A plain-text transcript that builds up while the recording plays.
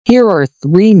Here are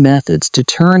 3 methods to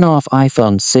turn off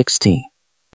iPhone 16.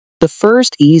 The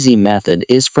first easy method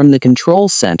is from the control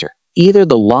center, either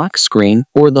the lock screen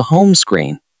or the home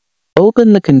screen.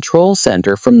 Open the control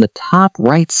center from the top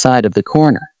right side of the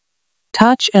corner.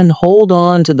 Touch and hold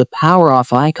on to the power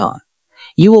off icon.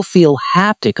 You will feel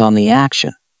haptic on the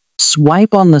action.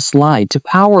 Swipe on the slide to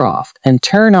power off and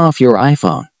turn off your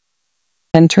iPhone.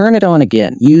 And turn it on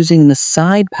again using the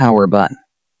side power button.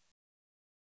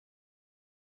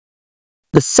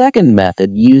 The second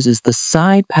method uses the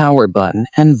side power button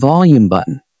and volume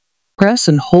button. Press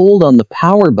and hold on the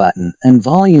power button and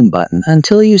volume button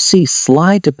until you see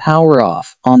slide to power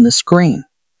off on the screen.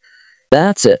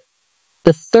 That's it.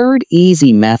 The third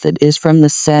easy method is from the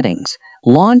settings.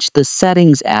 Launch the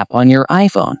Settings app on your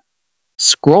iPhone.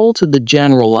 Scroll to the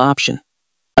General option.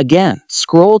 Again,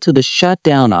 scroll to the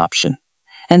Shutdown option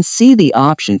and see the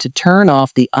option to turn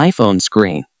off the iPhone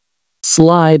screen.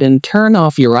 Slide and turn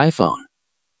off your iPhone.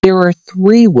 There are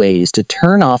 3 ways to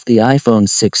turn off the iPhone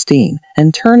 16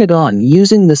 and turn it on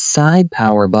using the side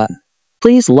power button.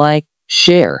 Please like,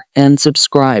 share, and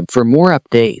subscribe for more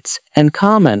updates and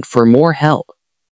comment for more help.